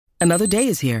Another day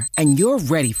is here, and you're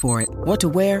ready for it. What to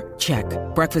wear? Check.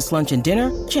 Breakfast, lunch, and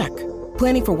dinner? Check.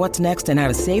 Planning for what's next and how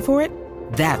to save for it?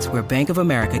 That's where Bank of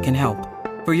America can help.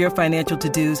 For your financial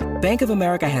to-dos, Bank of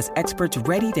America has experts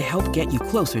ready to help get you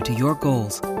closer to your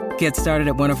goals. Get started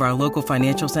at one of our local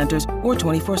financial centers or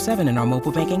 24/7 in our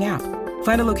mobile banking app.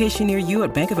 Find a location near you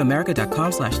at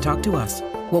bankofamerica.com/talktous.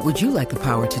 What would you like the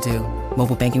power to do?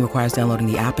 Mobile banking requires downloading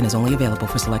the app and is only available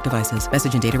for select devices.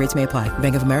 Message and data rates may apply.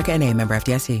 Bank of America N.A., member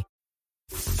FDIC.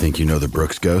 Think you know the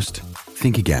Brooks Ghost?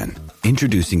 Think again.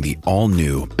 Introducing the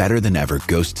all-new, better-than-ever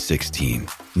Ghost 16.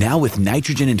 Now with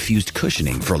nitrogen-infused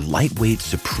cushioning for lightweight,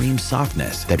 supreme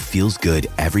softness that feels good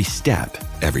every step,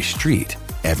 every street,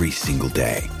 every single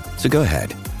day. So go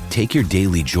ahead, take your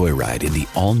daily joyride in the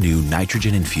all-new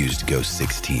nitrogen-infused Ghost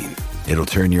 16. It'll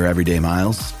turn your everyday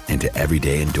miles into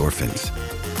everyday endorphins.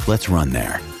 Let's run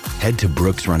there. Head to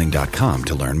brooksrunning.com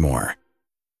to learn more.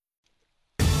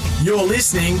 You're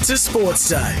listening to Sports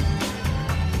Day.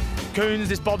 Coons,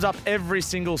 this bobs up every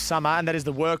single summer, and that is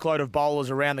the workload of bowlers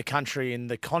around the country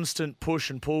and the constant push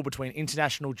and pull between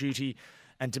international duty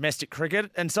and domestic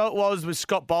cricket. And so it was with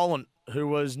Scott Boland, who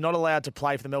was not allowed to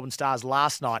play for the Melbourne Stars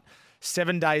last night,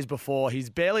 7 days before.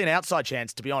 He's barely an outside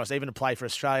chance, to be honest, even to play for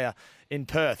Australia in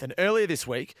Perth. And earlier this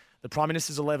week, the Prime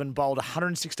Minister's 11 bowled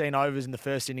 116 overs in the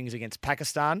first innings against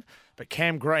Pakistan. But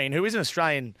Cam Green, who is an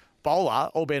Australian bowler,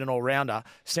 albeit an all-rounder,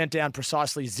 sent down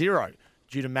precisely 0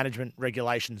 due to management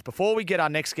regulations. Before we get our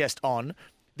next guest on,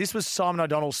 this was Simon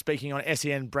O'Donnell speaking on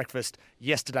SEN Breakfast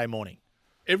yesterday morning.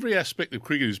 Every aspect of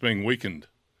cricket is being weakened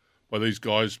by these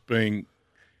guys being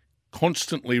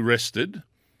constantly rested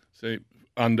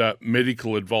under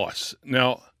medical advice.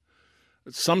 Now,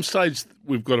 at some stage,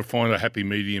 we've got to find a happy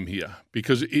medium here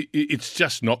because it's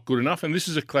just not good enough. And this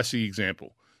is a classic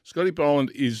example. Scotty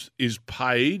Boland is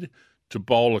paid to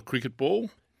bowl a cricket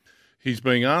ball. He's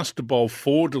being asked to bowl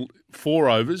four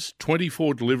overs,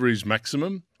 24 deliveries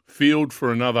maximum, field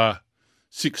for another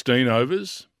 16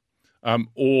 overs,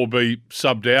 or be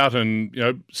subbed out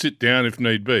and sit down if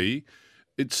need be.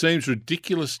 It seems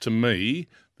ridiculous to me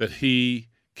that he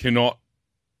cannot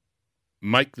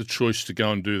make the choice to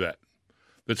go and do that.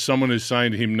 That someone is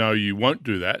saying to him, no, you won't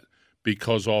do that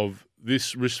because of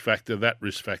this risk factor, that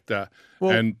risk factor,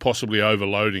 and possibly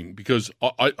overloading. Because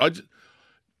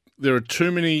there are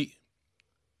too many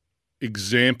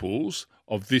examples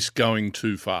of this going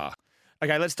too far.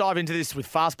 Okay, let's dive into this with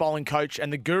fast bowling coach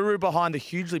and the guru behind the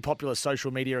hugely popular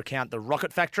social media account, The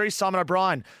Rocket Factory, Simon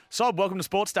O'Brien. Sob, welcome to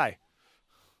Sports Day.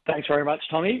 Thanks very much,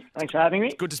 Tommy. Thanks for having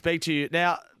me. Good to speak to you.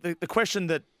 Now, the question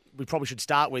that we probably should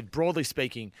start with, broadly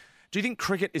speaking, do you think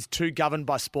cricket is too governed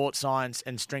by sports science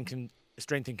and strength and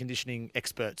conditioning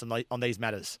experts on these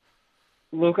matters?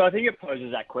 Look, I think it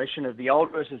poses that question of the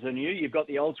old versus the new. You've got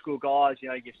the old school guys,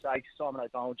 you say Simon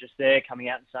O'Donnell just there coming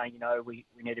out and saying, we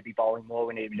need to be bowling more,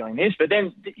 we need to be doing this. But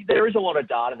then there is a lot of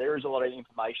data, there is a lot of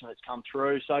information that's come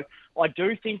through. So I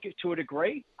do think to a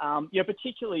degree,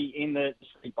 particularly in the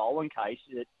bowling case,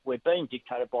 that we're being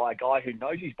dictated by a guy who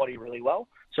knows his body really well.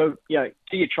 So, do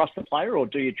you trust the player or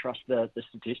do you trust the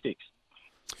statistics?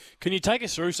 Can you take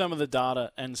us through some of the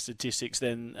data and statistics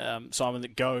then, Simon,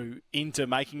 that go into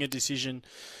making a decision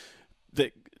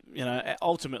that,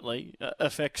 ultimately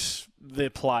affects the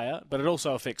player, but it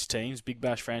also affects teams, Big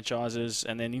Bash franchises,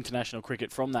 and then international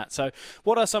cricket from that. So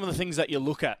what are some of the things that you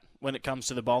look at when it comes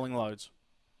to the bowling loads?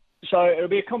 So it'll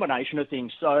be a combination of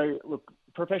things. So, look,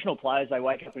 professional players, they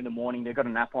wake up in the morning, they've got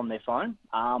an app on their phone.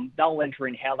 They'll enter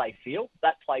in how they feel.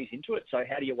 That plays into it. So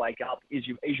how do you wake up? Is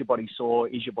your body sore?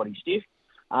 Is your body stiff?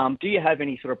 Do you have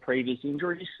any sort of previous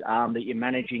injuries that you're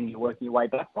managing, you're working your way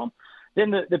back from?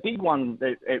 Then the big one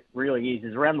that it really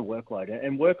is around the workload.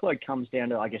 And workload comes down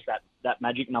to, I guess, that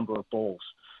magic number of balls.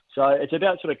 So it's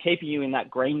about sort of keeping you in that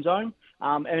green zone.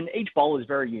 And each bowl is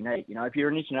very unique. If you're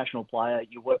an international player,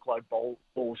 your workload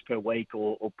balls per week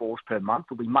or balls per month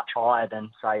will be much higher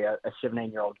than, say, a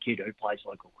 17-year-old kid who plays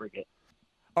local cricket.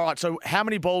 All right, so how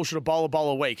many balls should a bowler bowl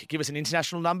a week? Give us an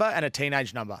international number and a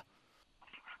teenage number.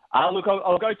 Look,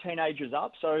 I'll go teenagers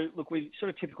up. So, look, we sort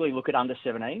of typically look at under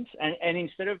 17s. And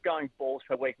instead of going balls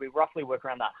per week, we roughly work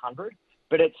around that 100.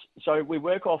 But so we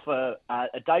work off a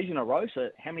days in a row, so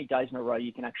how many days in a row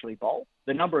you can actually bowl,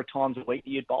 the number of times a week that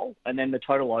you'd bowl, and then the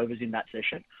total overs in that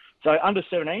session. So under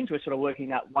 17s, we're sort of working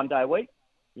that 1 day a week,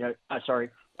 1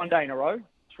 day in a row,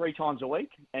 3 times a week,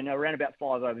 and around about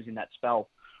 5 overs in that spell.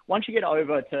 Once you get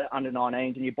over to under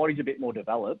 19s and your body's a bit more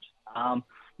developed,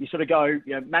 you sort of go,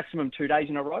 maximum 2 days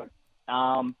in a row.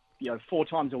 4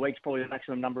 times a week is probably the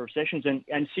maximum number of sessions,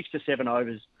 and 6 to 7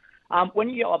 overs. When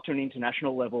you go up to an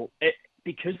international level,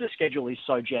 because the schedule is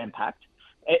so jam-packed,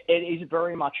 it is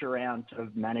very much around sort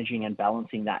of managing and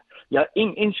balancing that. Yeah,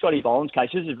 in Scotty Boland's case,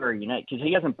 this is very unique because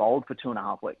he hasn't bowled for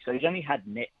 2.5 weeks, so he's only had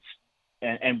nets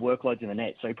and workloads in the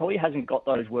net. So he probably hasn't got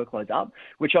those workloads up,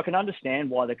 which I can understand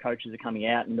why the coaches are coming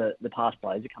out and the past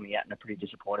players are coming out and are pretty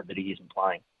disappointed that he isn't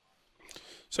playing.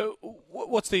 So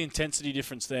what's the intensity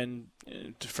difference then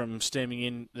from steaming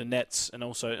in the nets and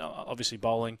also obviously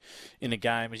bowling in a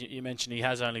game? As you mentioned, he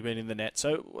has only been in the net.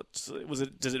 So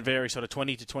does it vary sort of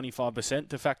 20 to 25%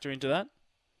 to factor into that?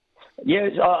 Yeah,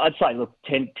 I'd say, look,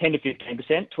 10 to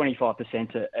 15%,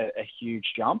 25% a huge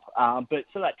jump. But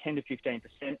so that 10 to 15%,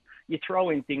 you throw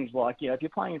in things like, if you're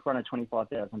playing in front of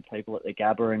 25,000 people at the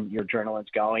Gabba and your adrenaline's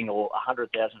going, or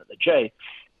 100,000 at the G,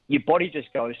 your body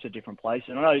just goes to different places.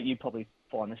 And I know you probably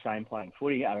find the same playing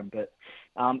footy, Adam, but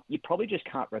you probably just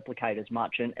can't replicate as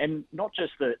much. And not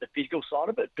just the physical side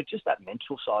of it, but just that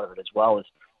mental side of it as well, as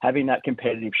having that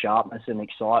competitive sharpness and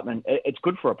excitement. It's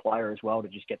good for a player as well to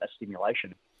just get that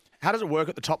stimulation. How does it work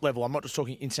at the top level? I'm not just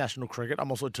talking international cricket. I'm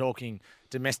also talking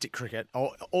domestic cricket,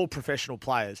 or all professional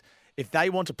players. If they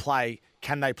want to play,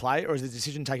 can they play, or is the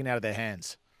decision taken out of their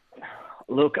hands?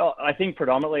 Look, I think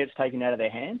predominantly it's taken out of their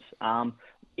hands.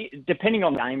 Depending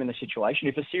on the game and the situation,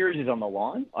 if a series is on the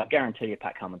line, I guarantee you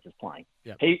Pat Cummins is playing.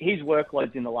 Yep. His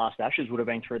workloads in the last Ashes would have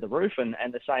been through the roof, and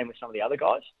the same with some of the other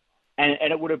guys. And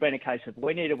it would have been a case of,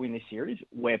 we need to win this series,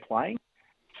 we're playing.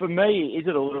 For me, is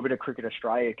it a little bit of Cricket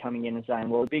Australia coming in and saying,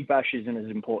 well, the Big Bash isn't as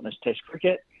important as Test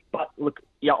cricket? But look,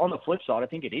 on the flip side, I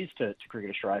think it is to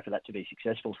Cricket Australia for that to be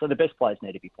successful. So the best players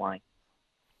need to be playing.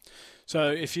 So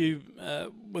if you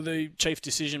were the chief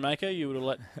decision maker, you would have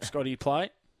let Scotty play?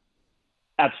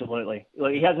 Absolutely.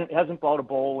 Look, he hasn't bowled a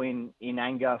ball in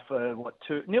anger for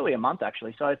nearly a month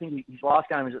actually. So I think his last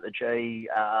game was at the G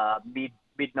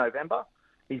mid-November.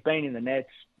 He's been in the nets.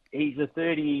 He's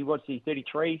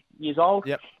 33 years old.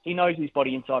 Yep. He knows his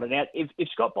body inside and out. If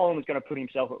Scott Boland was going to put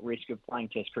himself at risk of playing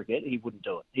Test cricket, he wouldn't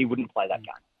do it. He wouldn't play that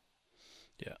game.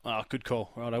 Yeah, good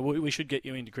call. Right, we should get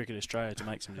you into Cricket Australia to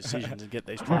make some decisions and get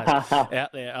these players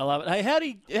out there. I love it. Hey, how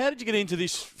did you get into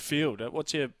this field?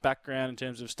 What's your background in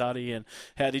terms of study, and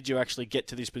how did you actually get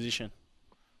to this position?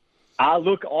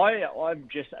 Look, I'm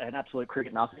just an absolute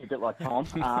cricket nut, a bit like Tom.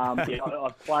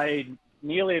 I've played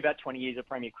nearly about 20 years of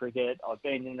Premier Cricket. I've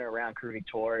been in and around Cricket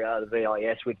Victoria, the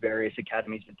VIS, with various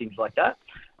academies and things like that.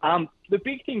 The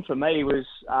big thing for me was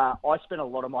I spent a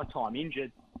lot of my time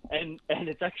injured. And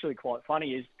it's actually quite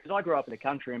funny is because I grew up in the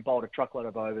country and bowled a truckload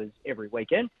of overs every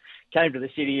weekend, came to the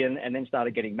city and then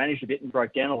started getting managed a bit and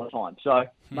broke down all the time. So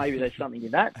maybe there's something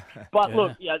in that. But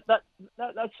look,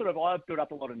 that's sort of, I've built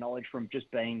up a lot of knowledge from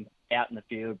just being out in the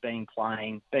field,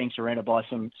 playing, being surrounded by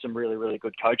some really, really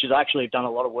good coaches. I actually have done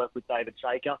a lot of work with David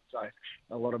Saker, so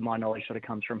a lot of my knowledge sort of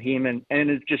comes from him, and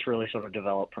it's just really sort of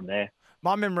developed from there.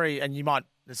 My memory, and you might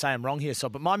say I'm wrong here,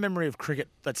 but my memory of cricket,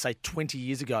 let's say 20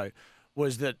 years ago,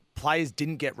 was that players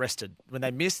didn't get rested. When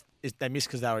they missed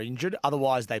because they were injured.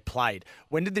 Otherwise, they played.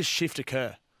 When did this shift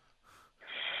occur?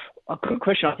 A good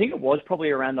question. I think it was probably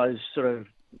around those sort of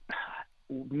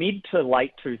mid to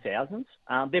late 2000s.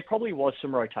 There probably was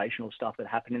some rotational stuff that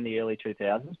happened in the early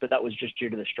 2000s, but that was just due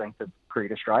to the strength of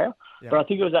Cricket Australia. Yep. But I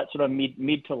think it was that sort of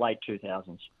mid to late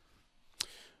 2000s.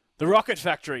 The Rocket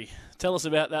Factory. Tell us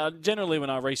about that. Generally, when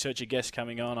I research a guest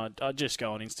coming on, I just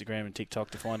go on Instagram and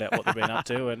TikTok to find out what they've been up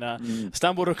to, and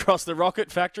stumbled across the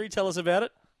Rocket Factory. Tell us about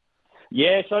it.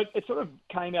 Yeah, so it sort of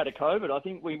came out of COVID. I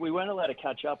think we weren't allowed to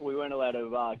catch up. We weren't allowed to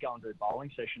go and do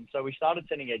bowling sessions. So we started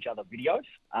sending each other videos.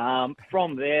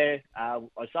 From there, I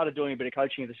started doing a bit of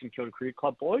coaching of the St Kilda Cricket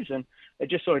Club boys, and it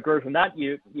just sort of grew from that.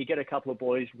 You get a couple of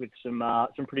boys with some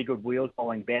pretty good wheels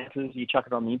bowling bouncers. You chuck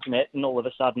it on the internet, and all of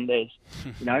a sudden there's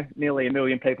nearly 1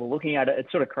 million people looking at it.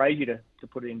 It's sort of crazy to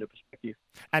put it into perspective.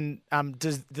 And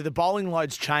do the bowling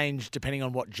loads change depending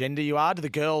on what gender you are? Do the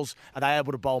girls, are they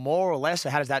able to bowl more or less, or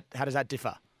how does that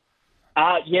differ?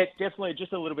 Yeah, definitely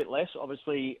just a little bit less.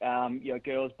 Obviously,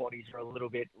 girls' bodies are a little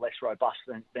bit less robust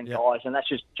than guys, and that's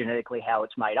just genetically how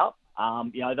it's made up.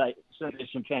 There's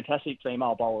some fantastic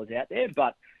female bowlers out there,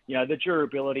 but the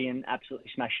durability and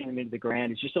absolutely smashing them into the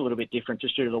ground is just a little bit different,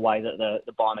 just due to the way that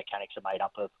the biomechanics are made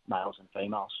up of males and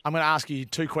females. I'm going to ask you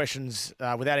two questions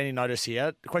without any notice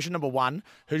here. Question number one: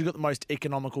 who's got the most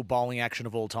economical bowling action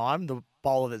of all time? The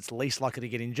bowler that's least likely to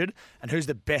get injured, and who's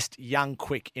the best young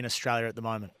quick in Australia at the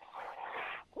moment?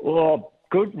 Well,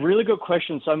 really good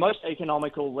question. So most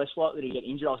economical, less likely to get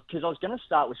injured, because I was going to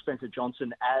start with Spencer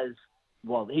Johnson as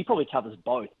well. He probably covers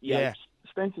both. Yeah.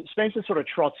 Spencer sort of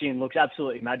trots in, looks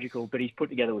absolutely magical, but he's put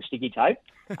together with sticky tape.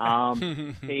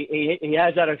 He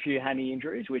has had a few hammy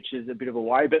injuries, which is a bit of a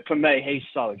worry. But for me, he's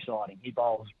so exciting. He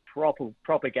bowls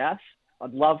proper gas.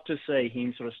 I'd love to see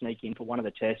him sort of sneak in for one of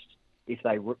the tests if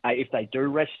they do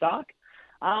rest Stark.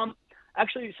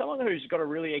 Actually, someone who's got a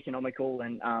really economical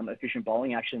and efficient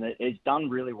bowling action that has done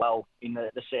really well in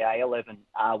the CA 11,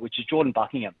 which is Jordan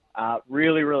Buckingham.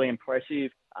 Really, really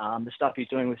impressive. The stuff he's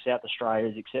doing with South Australia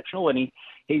is exceptional, and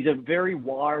he's a very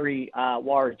wiry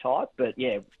type, but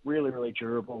yeah, really, really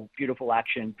durable, beautiful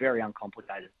action, very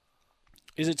uncomplicated.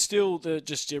 Is it still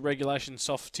just your regulation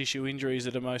soft tissue injuries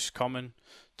that are most common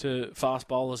to fast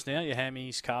bowlers now? Your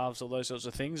hammies, calves, all those sorts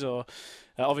of things? Or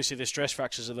obviously the stress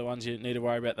fractures are the ones you need to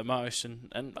worry about the most.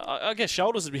 And I guess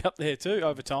shoulders would be up there too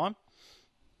over time.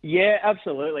 Yeah,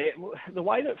 absolutely. The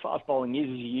way that fast bowling is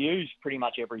you use pretty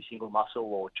much every single muscle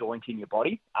or joint in your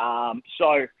body.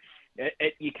 So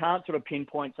you can't sort of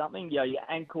pinpoint something. Your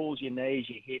ankles, your knees,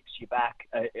 your hips, your back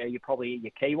are probably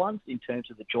your key ones in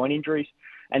terms of the joint injuries.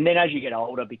 And then as you get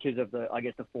older, because of the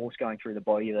force going through the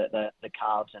body, the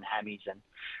calves and hammies,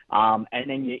 and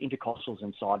then your intercostals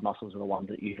and side muscles are the ones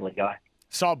that usually go.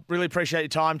 So really appreciate your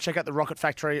time. Check out the Rocket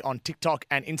Factory on TikTok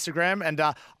and Instagram, and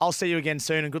I'll see you again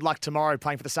soon. And good luck tomorrow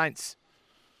playing for the Saints.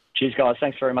 Cheers, guys.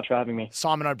 Thanks very much for having me.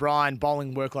 Simon O'Brien,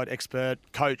 bowling workload expert,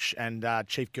 coach, and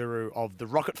chief guru of the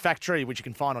Rocket Factory, which you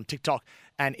can find on TikTok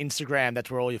and Instagram.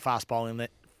 That's where all your fast bowling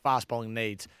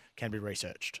needs can be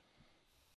researched.